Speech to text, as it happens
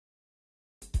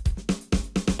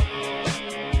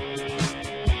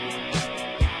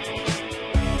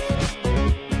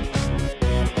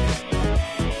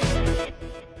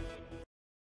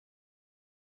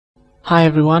Hi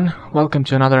everyone, welcome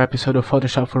to another episode of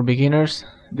Photoshop for Beginners.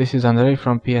 This is Andre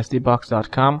from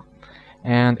psdbox.com,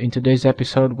 and in today's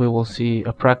episode we will see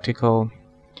a practical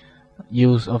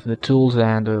use of the tools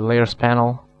and the layers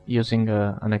panel using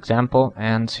an example.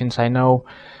 And since I know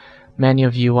many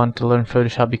of you want to learn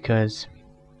Photoshop because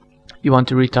you want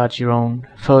to retouch your own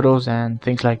photos and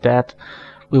things like that,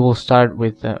 we will start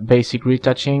with basic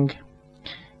retouching.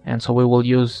 And so we will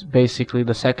use basically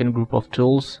the second group of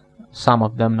tools, some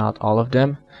of them, not all of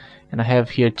them. And I have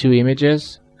here two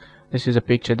images. This is a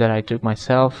picture that I took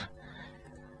myself,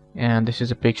 and this is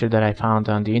a picture that I found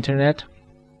on the internet.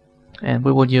 And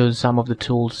we will use some of the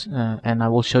tools, and I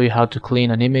will show you how to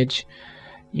clean an image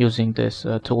using these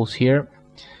tools here.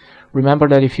 Remember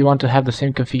that if you want to have the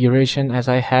same configuration as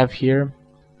I have here,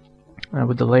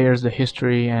 with the layers, the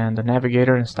history, and the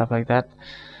navigator and stuff like that,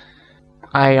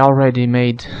 I already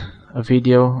made a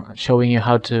video showing you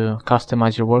how to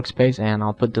customize your workspace, and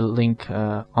I'll put the link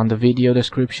on the video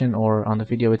description or on the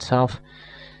video itself,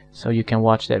 so you can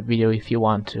watch that video if you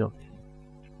want to.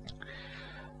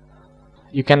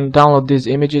 You can download these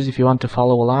images if you want to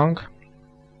follow along.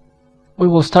 We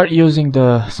will start using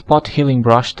the spot healing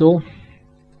brush tool,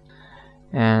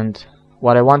 and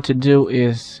what I want to do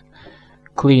is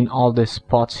clean all these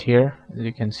spots here. As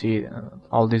you can see,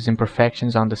 all these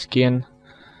imperfections on the skin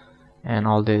and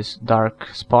all these dark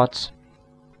spots,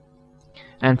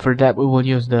 and for that we will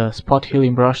use the spot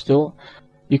healing brush tool.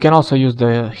 You can also use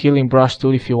the healing brush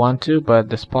tool if you want to, but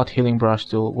the spot healing brush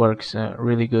tool works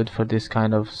really good for this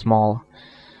kind of small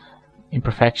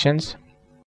imperfections.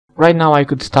 Right now I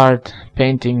could start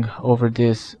painting over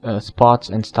these spots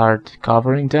and start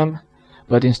covering them,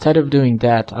 but instead of doing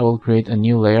that I will create a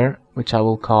new layer which I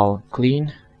will call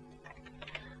clean,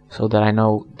 so that I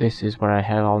know this is where I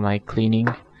have all my cleaning.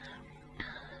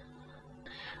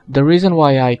 The reason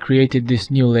why I created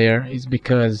this new layer is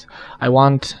because I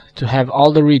want to have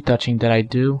all the retouching that I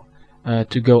do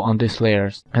to go on these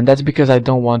layers, and that's because I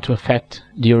don't want to affect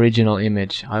the original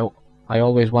image. I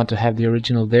always want to have the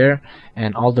original there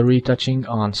and all the retouching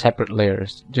on separate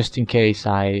layers, just in case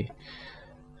I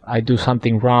do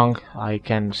something wrong. I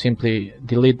can simply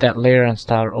delete that layer and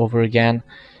start over again,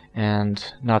 and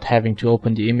not having to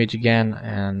open the image again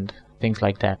and things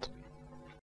like that.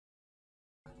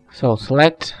 So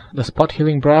select the spot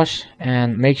healing brush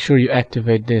and make sure you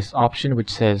activate this option which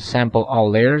says sample all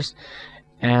layers,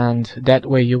 and that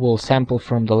way you will sample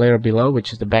from the layer below,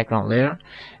 which is the background layer,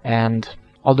 and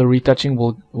all the retouching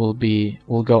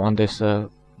will go on this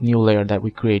new layer that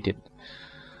we created.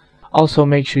 Also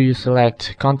make sure you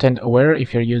select content aware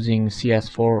if you're using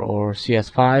CS4 or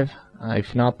CS5.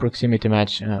 If not, proximity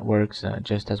match works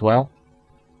just as well.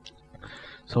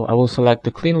 So I will select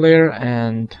the clean layer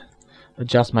and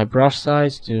adjust my brush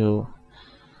size to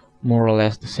more or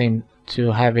less the same,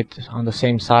 to have it on the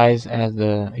same size as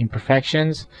the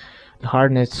imperfections. The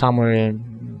hardness somewhere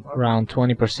around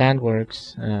 20%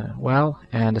 works well,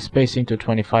 and the spacing to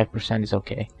 25% is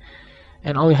okay.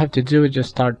 And all you have to do is just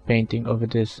start painting over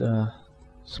these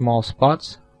small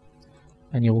spots,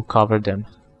 and you will cover them.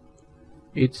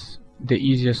 It's the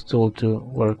easiest tool to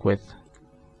work with.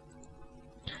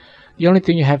 The only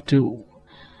thing you have to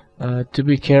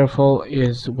be careful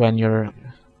is when you're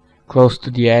close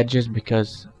to the edges,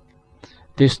 because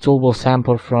this tool will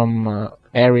sample from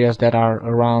areas that are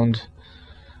around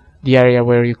the area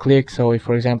where you click. So if,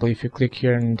 for example, if you click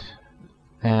here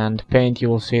and paint, you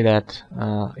will see that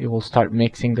it will start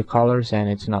mixing the colors, and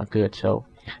it's not good. So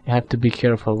you have to be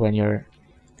careful when you're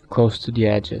close to the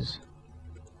edges.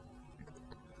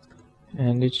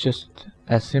 And it's just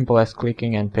as simple as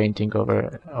clicking and painting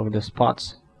over the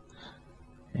spots,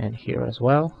 and here as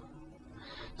well.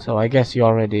 So I guess you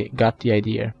already got the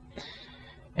idea.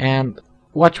 And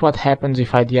watch what happens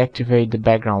if I deactivate the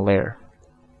background layer.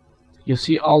 You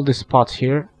see all the spots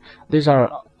here. These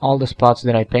are all the spots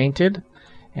that I painted,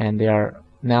 and they are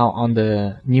now on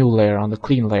the new layer, on the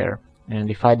clean layer. And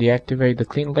if I deactivate the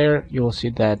clean layer, you will see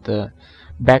that the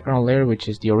background layer, which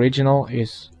is the original,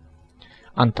 is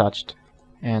untouched,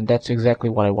 and that's exactly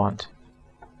what I want.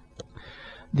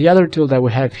 The other tool that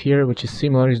we have here, which is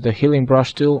similar, is the healing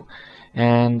brush tool,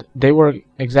 and they work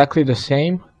exactly the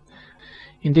same.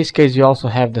 In this case you also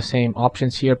have the same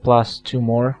options here, plus two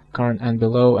more, current and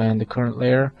below, and the current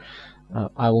layer.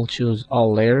 I will choose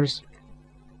all layers.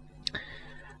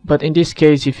 But in this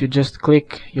case, if you just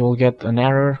click, you will get an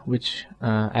error which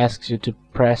asks you to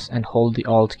press and hold the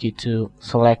Alt key to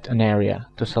select an area,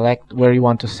 to select where you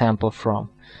want to sample from.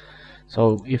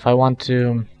 So if I want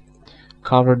to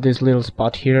cover this little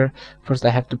spot here, first I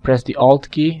have to press the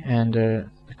Alt key, and the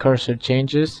cursor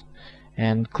changes,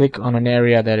 and click on an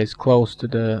area that is close to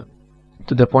the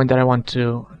to the point that I want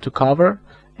to cover,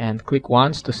 and click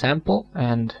once to sample,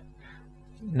 and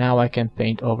now I can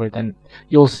paint over it, and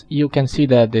you can see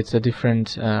that it's a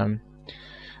different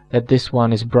that this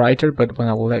one is brighter, but when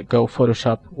I will let go,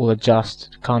 Photoshop will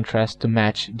adjust contrast to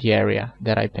match the area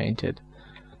that I painted.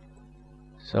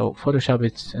 So Photoshop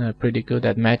is pretty good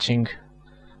at matching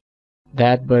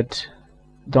that, but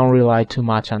don't rely too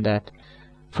much on that.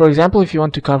 For example, if you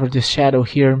want to cover this shadow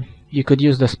here, you could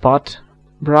use the spot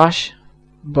brush,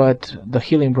 but the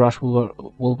healing brush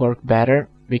will work better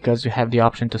because you have the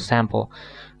option to sample.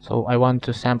 So I want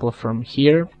to sample from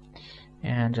here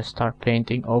and just start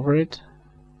painting over it,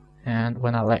 and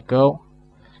when I let go,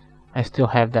 I still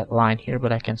have that line here,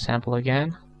 but I can sample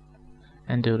again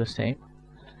and do the same,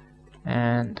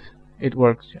 and it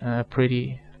works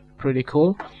pretty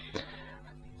cool.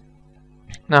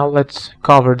 Now let's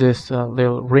cover this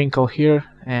little wrinkle here,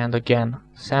 and again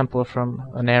sample from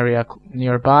an area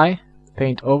nearby,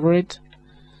 paint over it,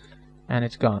 and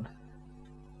it's gone.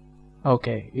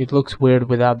 Okay, it looks weird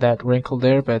without that wrinkle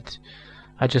there, but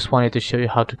I just wanted to show you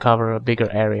how to cover a bigger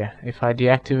area. If I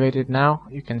deactivate it now,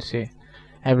 you can see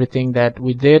everything that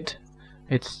we did,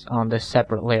 it's on this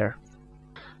separate layer.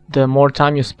 The more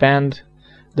time you spend,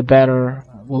 the better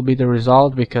will be the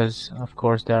result, because of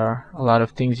course there are a lot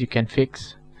of things you can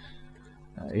fix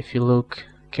if you look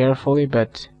carefully.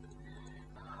 But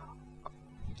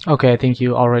okay, I think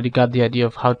you already got the idea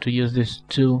of how to use these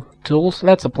two tools.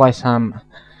 Let's apply some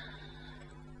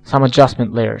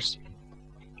adjustment layers.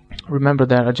 Remember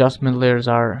that adjustment layers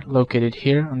are located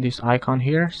here on this icon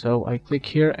here. So I click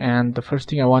here, and the first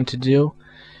thing I want to do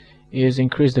is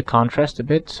increase the contrast a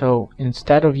bit. So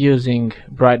instead of using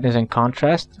brightness and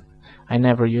contrast, I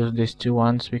never use these two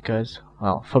ones because,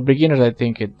 well, for beginners I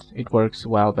think it works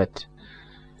well, but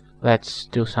let's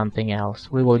do something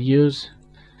else. We will use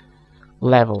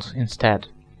levels instead.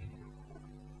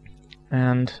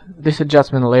 And this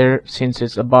adjustment layer, since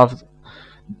it's above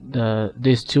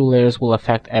these two layers, will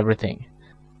affect everything.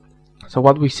 So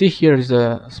what we see here is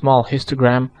a small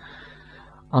histogram.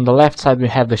 On the left side we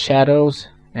have the shadows,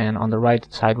 and on the right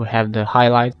side we have the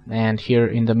highlight, and here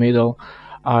in the middle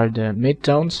are the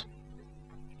midtones.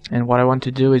 And what I want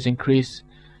to do is increase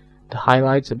the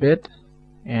highlights a bit,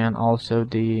 and also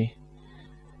the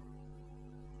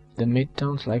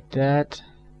midtones like that,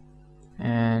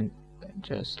 and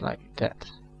just like that.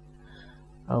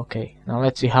 Okay, now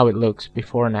let's see how it looks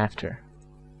before and after.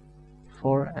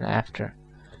 Before and after.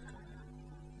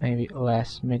 Maybe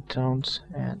less midtones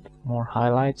and more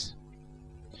highlights.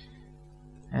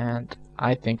 And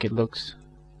I think it looks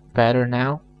better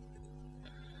now.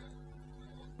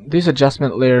 These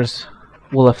adjustment layers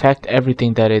will affect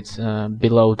everything that is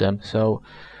below them. So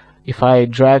if I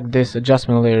drag this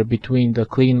adjustment layer between the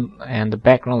clean and the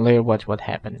background layer, watch what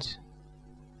happens.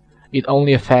 It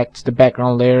only affects the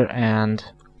background layer, and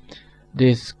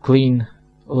this clean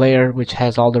layer, which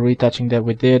has all the retouching that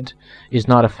we did, is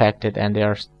not affected, and they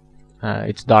are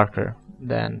it's darker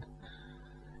than,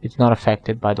 it's not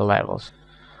affected by the levels.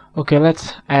 Okay,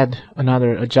 let's add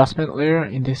another adjustment layer.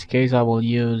 In this case I will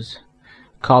use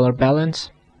color balance,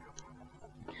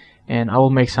 and I will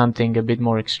make something a bit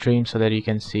more extreme so that you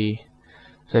can see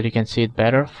it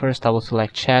better. First I will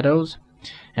select shadows,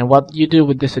 and what you do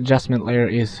with this adjustment layer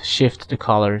is shift the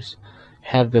colors.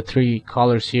 Have the three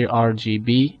colors here,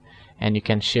 RGB, and you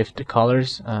can shift the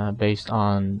colors based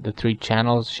on the three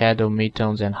channels: shadow,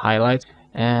 midtones, and highlights.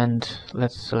 And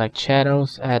let's select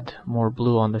shadows, add more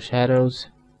blue on the shadows,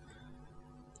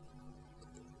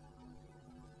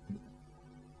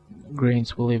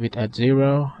 greens we'll leave it at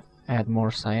 0, add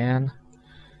more cyan.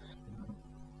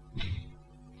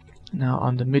 Now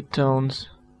on the midtones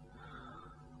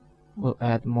we'll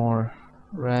add more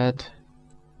red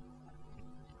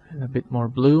and a bit more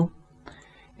blue,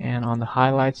 and on the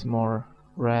highlights more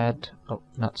red, oh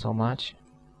not so much,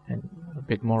 and a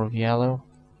bit more of yellow.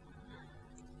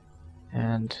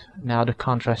 And now the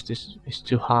contrast is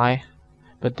too high,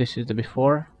 but this is the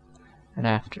before and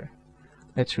after.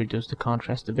 Let's reduce the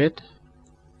contrast a bit.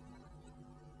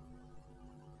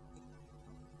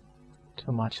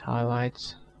 Too much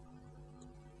highlights.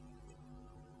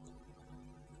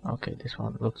 Okay, this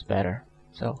one looks better.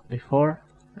 So before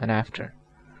and after.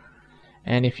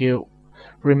 And if you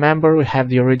remember, we have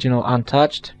the original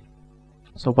untouched.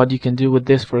 So what you can do with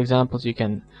this, for example, is you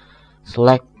can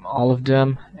select all of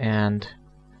them and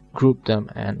group them,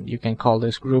 and you can call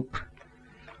this group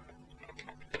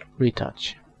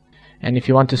retouch. And if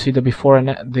you want to see the before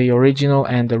and the original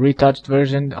and the retouched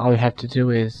version, all you have to do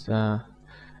is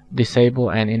disable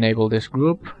and enable this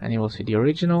group, and you will see the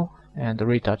original and the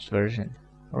retouched version.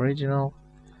 Original,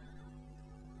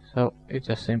 So it's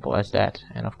as simple as that.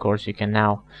 And of course you can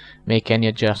now make any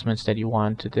adjustments that you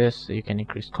want to this. You can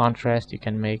increase contrast, you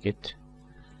can make it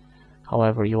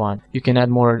however you want. You can add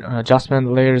more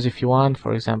adjustment layers if you want.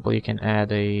 For example, you can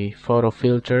add a photo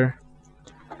filter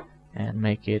and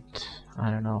make it, I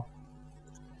don't know,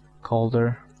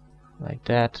 colder, like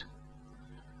that.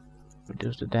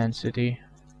 Reduce the density.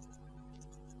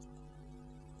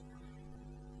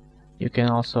 You can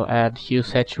also add hue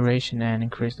saturation and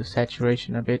increase the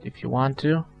saturation a bit if you want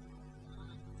to,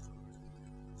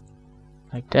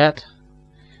 like that.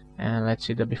 And let's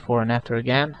see the before and after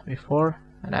again. Before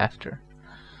and after.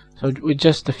 So with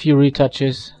just a few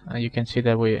retouches, you can see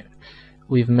that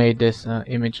we've made this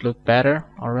image look better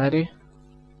already.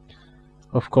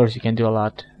 Of course you can do a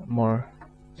lot more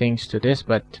things to this,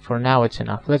 but for now it's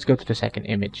enough. Let's go to the second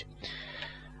image.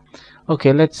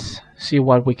 Okay, let's see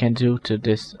what we can do to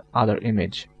this other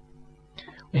image.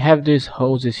 We have these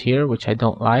hoses here, which I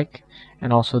don't like,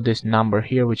 and also this number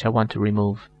here, which I want to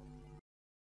remove.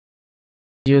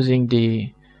 Using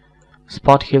the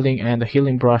spot healing and the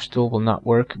healing brush tool will not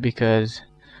work because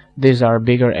these are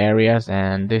bigger areas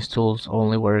and these tools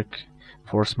only work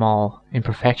for small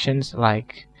imperfections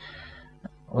like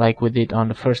we did on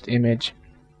the first image,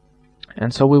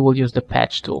 and so we will use the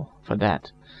patch tool for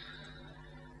that.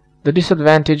 The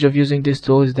disadvantage of using this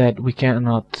tool is that we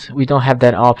don't have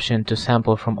that option to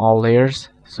sample from all layers,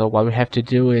 so what we have to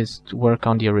do is to work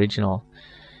on the original.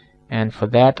 And for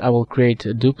that I will create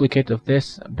a duplicate of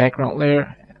this background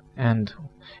layer, and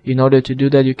in order to do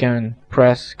that you can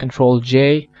press Ctrl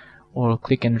J or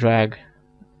click and drag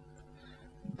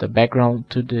the background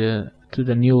to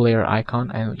the new layer icon,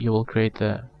 and you will create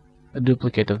a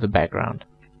duplicate of the background.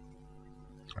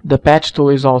 The patch tool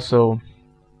is also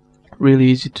really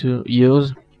easy to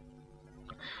use.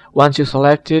 Once you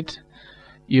select it,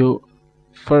 you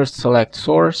first select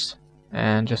source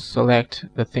and just select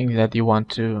the thing that you want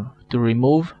to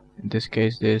remove. In this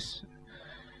case this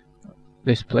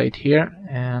plate here,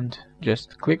 and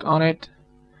just click on it,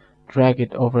 drag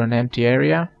it over an empty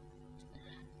area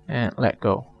and let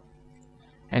go.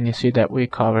 And you see that we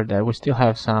covered that. We still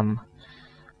have some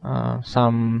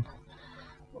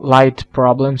light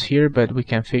problems here, but we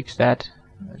can fix that.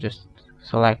 Just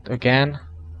select again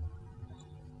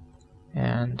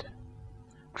and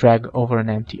drag over an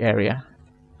empty area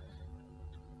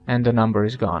and the number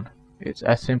is gone. It's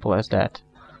as simple as that.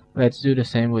 Let's do the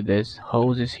same with this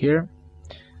hoses here.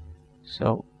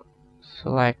 So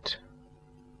select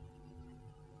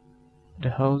the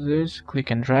hoses,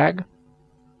 click and drag,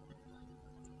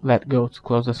 let go to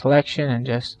close the selection and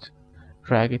just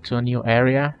drag it to a new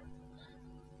area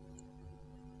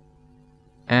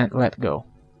and let go,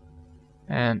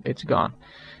 and it's gone.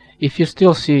 If you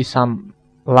still see some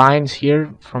lines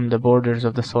here from the borders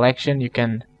of the selection, you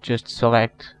can just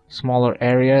select smaller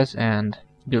areas and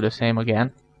do the same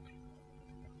again.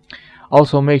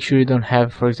 Also make sure you don't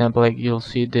have, for example, like you'll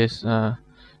see this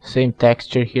same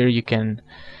texture here. You can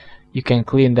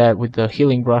clean that with the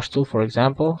healing brush tool, for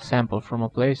example, sample from a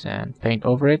place and paint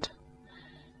over it.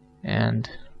 And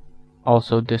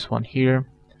also this one here,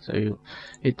 so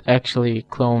it actually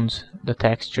clones the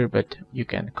texture, but you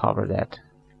can cover that,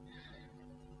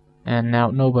 and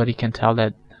now nobody can tell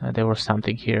that there was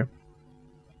something here.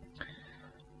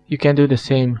 You can do the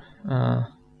same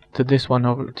to this one,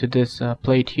 over to this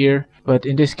plate here, but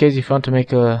in this case if you want to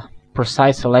make a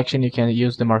precise selection you can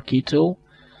use the marquee tool.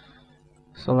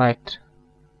 Select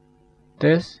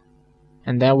this,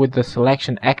 and then with the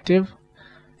selection active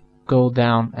go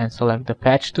down and select the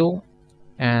patch tool,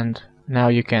 and now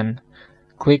you can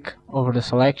click over the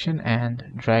selection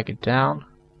and drag it down,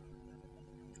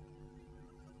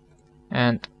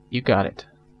 and you got it.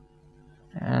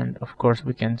 And of course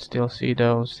we can still see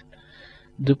those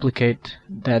duplicated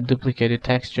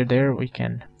texture there. We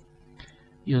can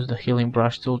use the healing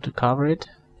brush tool to cover it,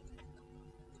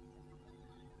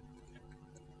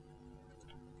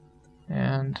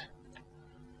 and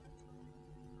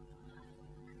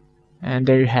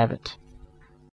there you have it.